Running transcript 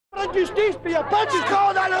I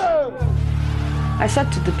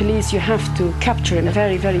said to the police, you have to capture him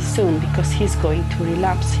very, very soon because he's going to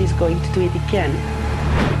relapse, he's going to do it again.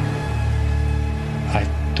 I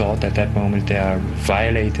thought at that moment they are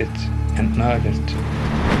violated and murdered.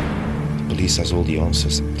 The police has all the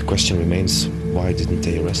answers. The question remains, why didn't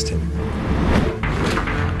they arrest him?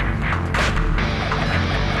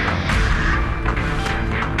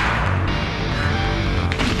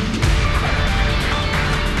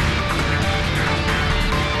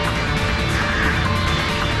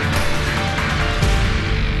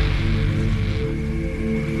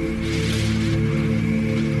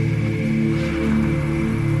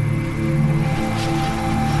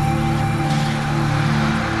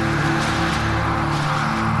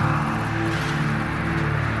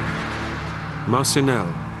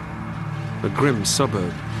 Marcinelle, a grim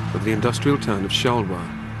suburb of the industrial town of Charleroi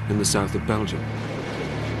in the south of Belgium,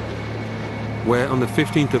 where on the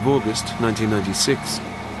 15th of August 1996,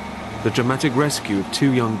 the dramatic rescue of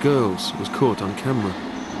two young girls was caught on camera.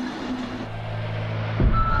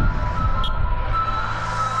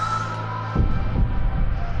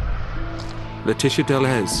 Laetitia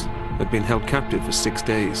Delhaize had been held captive for 6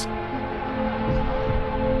 days.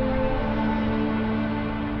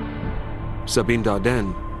 Sabine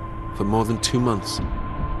Dardenne for more than 2 months.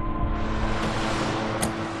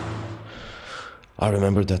 I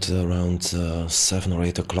remember that around 7 or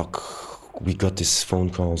 8 o'clock we got these phone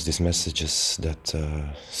calls, these messages that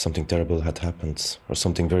something terrible had happened, or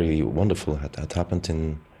something very wonderful had happened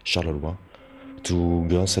in Charleroi. 2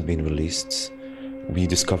 girls had been released. We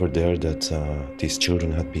discovered there that these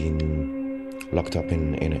children had been locked up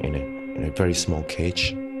in a very small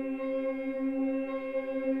cage.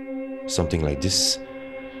 Something like this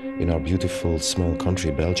in our beautiful small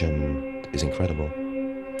country, Belgium, is incredible.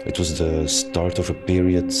 It was the start of a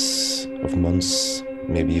period of months,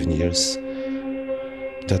 maybe even years,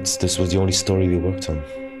 that this was the only story we worked on.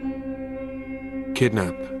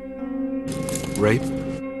 Kidnap, rape,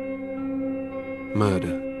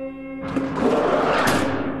 murder.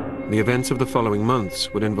 The events of the following months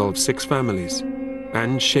would involve 6 families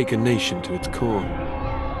and shake a nation to its core.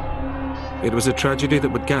 It was a tragedy that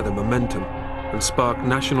would gather momentum and spark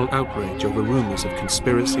national outrage over rumours of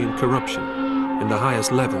conspiracy and corruption in the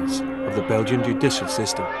highest levels of the Belgian judicial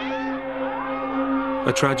system.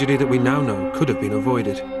 A tragedy that we now know could have been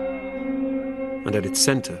avoided. And at its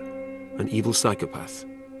centre, an evil psychopath,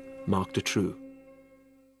 Marc Dutroux.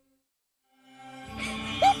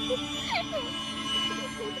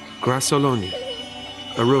 Grasse-Sologne,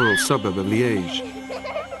 a rural suburb of Liège,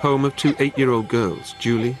 home of 2 8-year-old girls,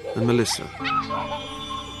 Julie and Melissa.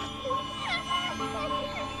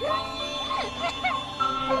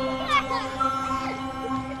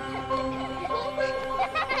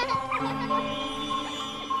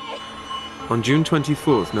 On June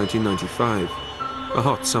 24th, 1995, a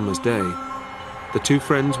hot summer's day, the 2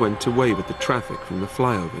 friends went to wave at the traffic from the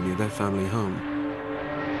flyover near their family home.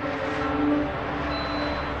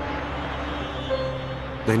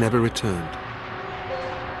 They never returned.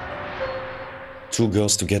 2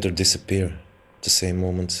 girls together disappear at the same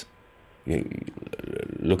moment. You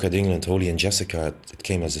look at England, Holly and Jessica, it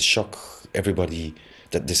came as a shock. Everybody,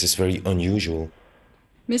 that this is very unusual.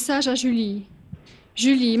 Message à Julie.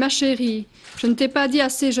 Julie, ma chérie, je ne t'ai pas dit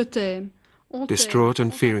assez je t'aime. Distraught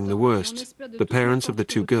and fearing the worst, the parents of the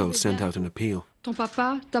 2 girls sent out an appeal. Ton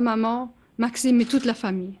papa, ta maman, Maxime et toute la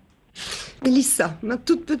famille. Mélissa, ma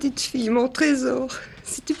toute petite fille, mon trésor,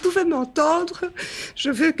 si tu pouvais m'entendre, je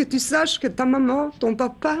veux que tu saches que ta maman, ton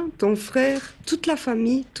papa, ton frère, toute la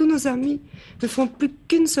famille, tous nos amis ne font plus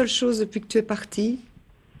qu'une seule chose depuis que tu es partie,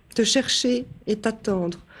 te chercher et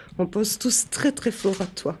t'attendre. On pense tous très très fort à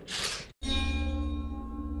toi.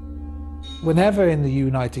 Whenever in the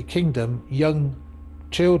United Kingdom young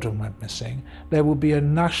children went missing, there would be a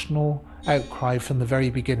national outcry from the very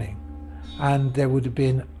beginning. And there would have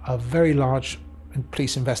been a very large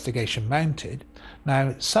police investigation mounted.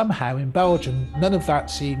 Now, somehow in Belgium, none of that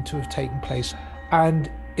seemed to have taken place, and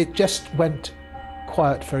it just went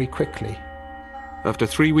quiet very quickly. After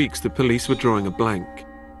 3 weeks, the police were drawing a blank.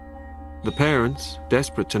 The parents,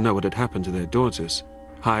 desperate to know what had happened to their daughters,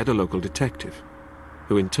 hired a local detective,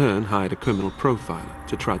 who in turn hired a criminal profiler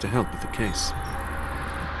to try to help with the case.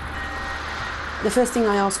 The first thing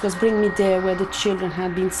I asked was bring me there where the children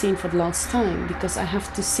had been seen for the last time, because I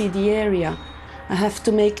have to see the area. I have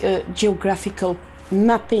to make a geographical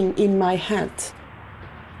mapping in my head.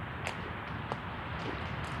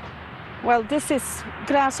 Well, this is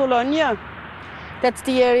Grasse-Sologne. That's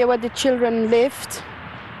the area where the children lived.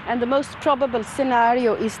 And the most probable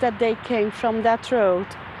scenario is that they came from that road.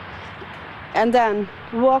 and then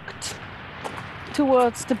walked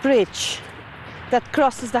towards the bridge that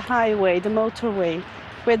crosses the highway, the motorway,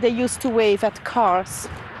 where they used to wave at cars.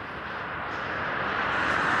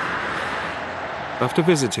 After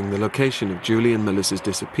visiting the location of Julie and Melissa's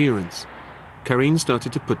disappearance, Karine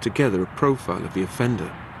started to put together a profile of the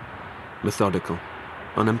offender. Methodical,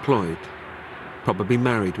 unemployed, probably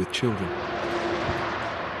married with children.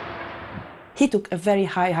 He took a very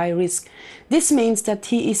high risk. This means that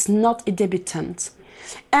he is not a debutant.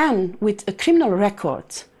 And with a criminal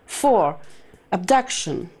record for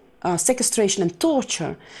abduction, sequestration and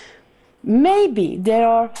torture, maybe there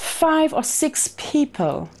are 5 or 6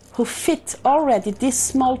 people who fit already this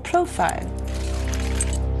small profile.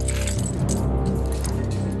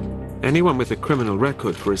 Anyone with a criminal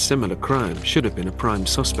record for a similar crime should have been a prime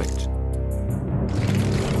suspect.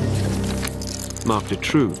 Marc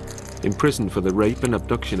Dutroux, imprisoned for the rape and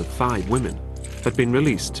abduction of 5 women, had been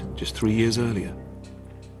released just 3 years earlier.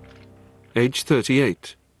 Aged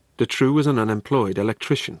 38, Dutroux was an unemployed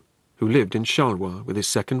electrician who lived in Charleroi with his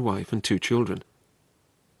second wife and 2 children.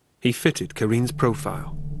 He fitted Karine's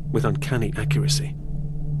profile with uncanny accuracy.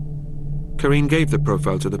 Karine gave the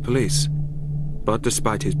profile to the police, but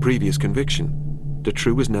despite his previous conviction,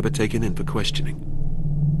 Dutroux was never taken in for questioning.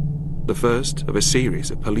 The first of a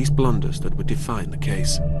series of police blunders that would define the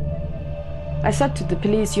case. I said to the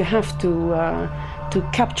police, you have to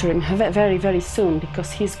capture him very soon,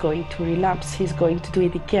 because he's going to relapse, he's going to do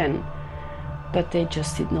it again. But they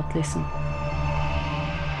just did not listen.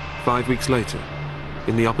 5 weeks later,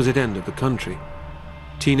 in the opposite end of the country,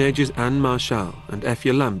 teenagers Anne Marchal and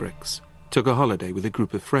Effia Lambrechts took a holiday with a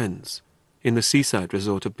group of friends in the seaside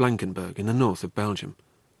resort of Blankenberg in the north of Belgium.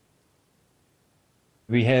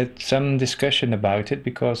 We had some discussion about it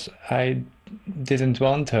because I didn't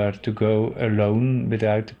want her to go alone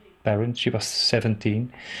without parents. She was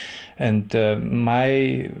 17. And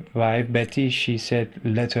my wife, Betty, she said,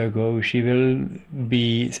 let her go. She will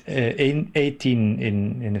be 18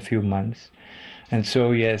 in a few months. And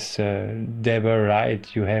so, yes, they were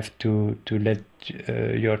right. You have to let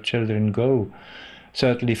your children go,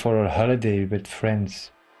 certainly for a holiday with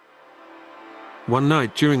friends. One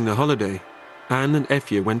night during the holiday, Anne and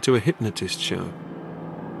Effia went to a hypnotist show.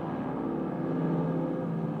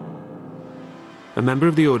 A member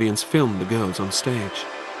of the audience filmed the girls on stage.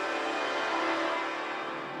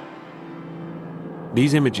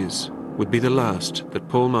 These images would be the last that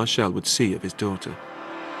Paul Marchal would see of his daughter.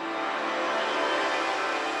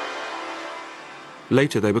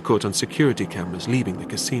 Later, they were caught on security cameras leaving the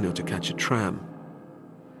casino to catch a tram.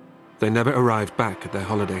 They never arrived back at their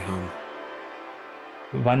holiday home.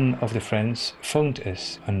 One of the friends phoned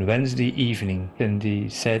us on Wednesday evening, and he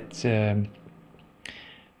said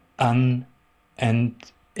Anne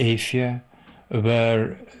and Effia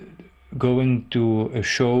were going to a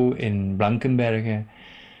show in Blankenberge,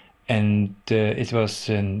 and it was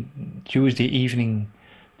Tuesday evening,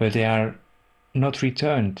 but they are not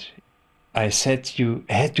returned. I said, you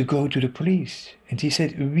had to go to the police. And he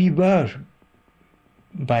said, we were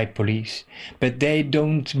by police, but they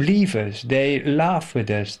don't believe us. They laugh with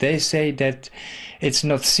us. They say that it's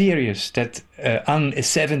not serious, that Anne is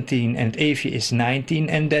 17 and Effie is 19,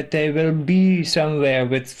 and that they will be somewhere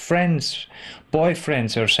with friends,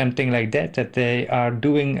 boyfriends or something like that, that they are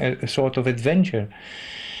doing a sort of adventure.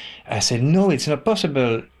 I said, no, it's not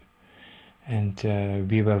possible. And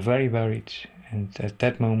we were very worried. And at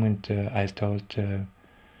that moment, I thought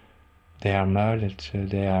they are murdered.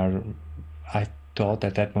 I thought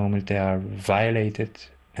at that moment they are violated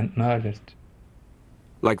and murdered.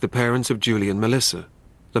 Like the parents of Julie and Melissa,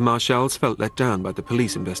 the Marchals felt let down by the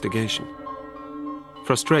police investigation.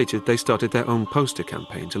 Frustrated, they started their own poster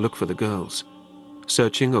campaign to look for the girls,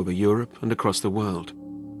 searching over Europe and across the world.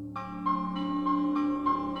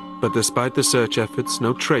 But despite the search efforts,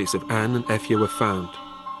 no trace of Anne and Effia were found,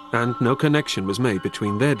 and no connection was made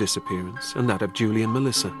between their disappearance and that of Julie and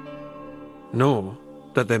Melissa, nor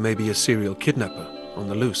that there may be a serial kidnapper on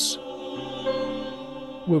the loose.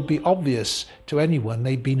 It would be obvious to anyone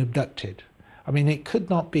they'd been abducted. I mean, it could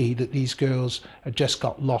not be that these girls had just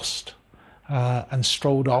got lost and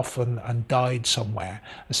strolled off and died somewhere,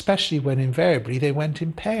 especially when invariably they went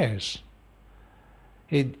in pairs.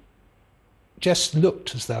 It just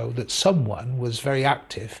looked as though that someone was very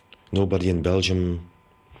active. Nobody in Belgium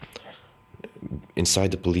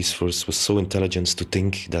inside the police force was so intelligent to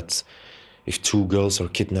think that if 2 girls are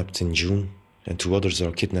kidnapped in June and 2 others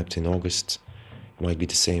are kidnapped in August, it might be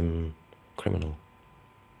the same criminal.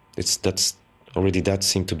 That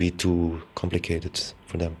seemed to be too complicated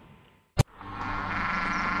for them.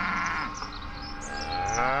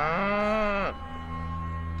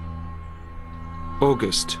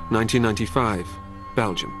 August 1995,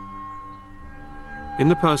 Belgium. In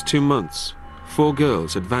the past 2 months, 4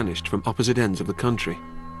 girls had vanished from opposite ends of the country.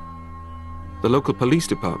 The local police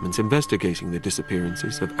departments investigating the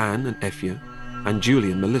disappearances of Anne and Effia and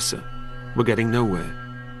Julie and Melissa were getting nowhere.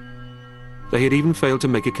 They had even failed to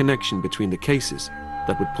make a connection between the cases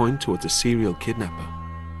that would point towards a serial kidnapper.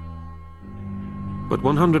 But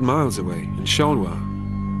 100 miles away, in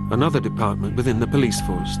Charleroi, another department within the police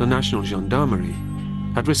force, the National Gendarmerie,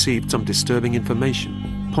 had received some disturbing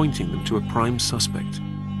information pointing them to a prime suspect.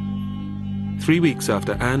 3 weeks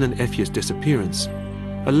after Anne and Effia's disappearance,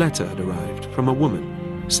 a letter had arrived from a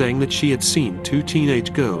woman saying that she had seen 2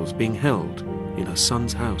 teenage girls being held in her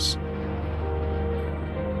son's house.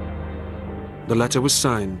 The letter was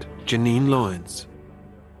signed Janine Lawrence,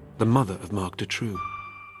 the mother of Marc Dutroux.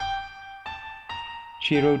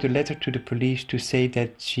 She wrote a letter to the police to say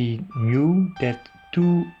that she knew that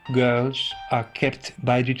 2 girls are kept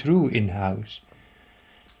by Dutroux in house.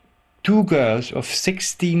 2 girls of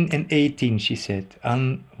 16 and 18, she said.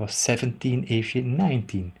 Anne was 17, Effie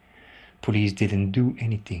 19. Police didn't do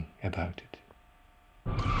anything about it.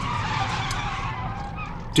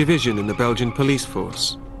 Division in the Belgian police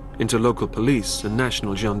force into local police and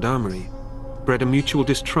national gendarmerie bred a mutual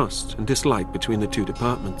distrust and dislike between the 2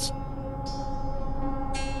 departments.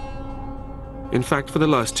 In fact, for the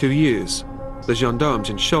last 2 years, the gendarmes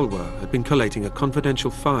in Charleroi had been collating a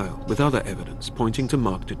confidential file with other evidence pointing to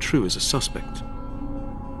Marc Dutroux as a suspect.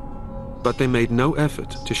 But they made no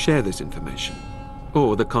effort to share this information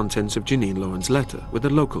or the contents of Janine Lauren's letter with the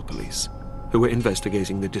local police, who were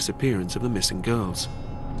investigating the disappearance of the missing girls.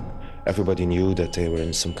 Everybody knew that they were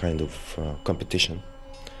in some kind of competition.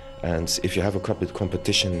 And if you have a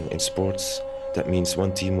competition in sports, that means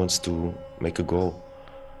one team wants to make a goal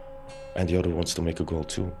and the other wants to make a goal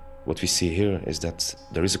too. What we see here is that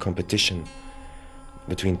there is a competition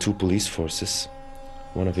between 2 police forces.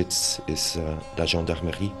 One of it is la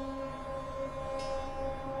gendarmerie.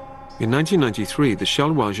 In 1993, the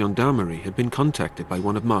Charleroi Gendarmerie had been contacted by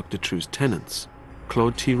one of Marc Dutroux's tenants,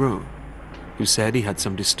 Claude Thibault, who said he had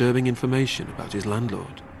some disturbing information about his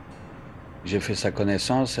landlord. I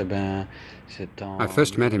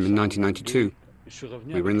first met him in 1992.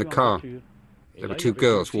 We were in the car. There were 2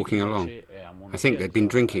 girls walking along. I think they'd been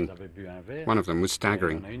drinking. One of them was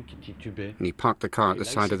staggering. And he parked the car at the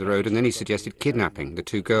side of the road and then he suggested kidnapping the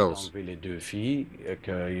 2 girls. You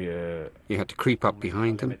had to creep up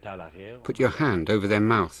behind them, put your hand over their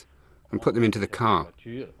mouth and put them into the car.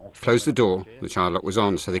 Close the door, the child lock was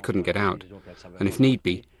on so they couldn't get out, and if need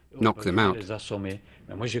be, knock them out.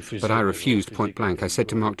 But I refused point blank. I said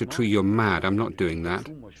to Marc Dutroux, "You're mad, I'm not doing that."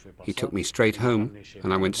 He took me straight home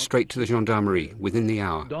and I went straight to the gendarmerie within the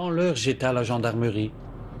hour.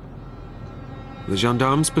 The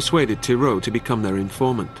gendarmes persuaded Thibault to become their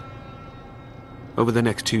informant. Over the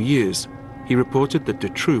next 2 years, he reported that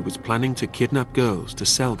Dutroux was planning to kidnap girls to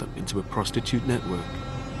sell them into a prostitute network.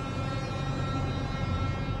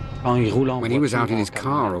 When he was out in his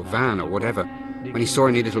car or van or whatever, when he saw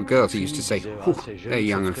any little girls, he used to say, "They're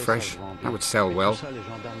young and fresh, that would sell well."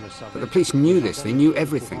 But the police knew this, they knew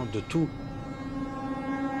everything.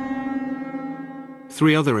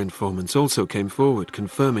 3 other informants also came forward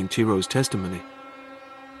confirming Thibault's testimony.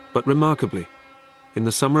 But remarkably, in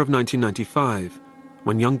the summer of 1995,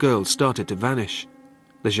 when young girls started to vanish,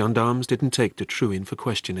 the gendarmes didn't take Dutroux in for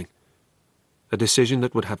questioning, a decision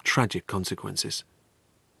that would have tragic consequences.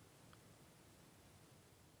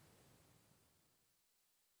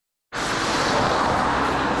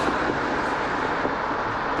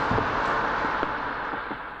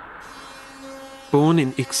 Born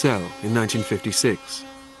in Ixelles in 1956,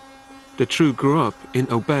 Dutroux grew up in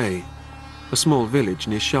Aubay, a small village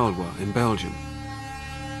near Charleroi in Belgium.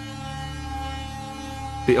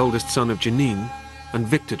 The oldest son of Janine and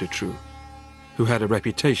Victor Dutroux, who had a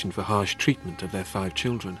reputation for harsh treatment of their 5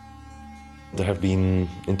 children. There have been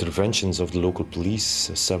interventions of the local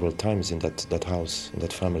police several times in that house, in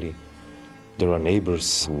that family. There are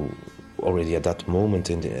neighbors who already at that moment,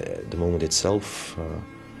 in the moment itself,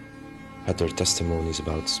 had their testimonies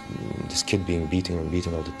about this kid being beaten and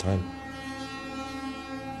beaten all the time.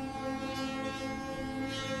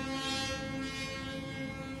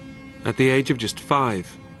 At the age of just 5,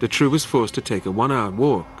 Dutroux was forced to take a 1-hour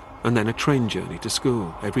walk and then a train journey to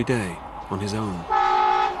school every day on his own.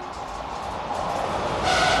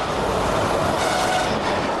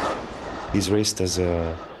 He's raised as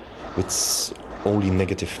with only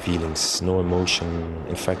negative feelings, no emotion.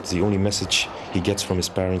 In fact, the only message he gets from his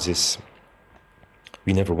parents is,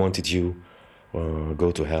 "We never wanted you, or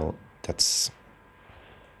go to hell." That's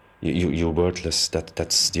you're worthless.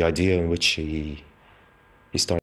 That's the idea in which he started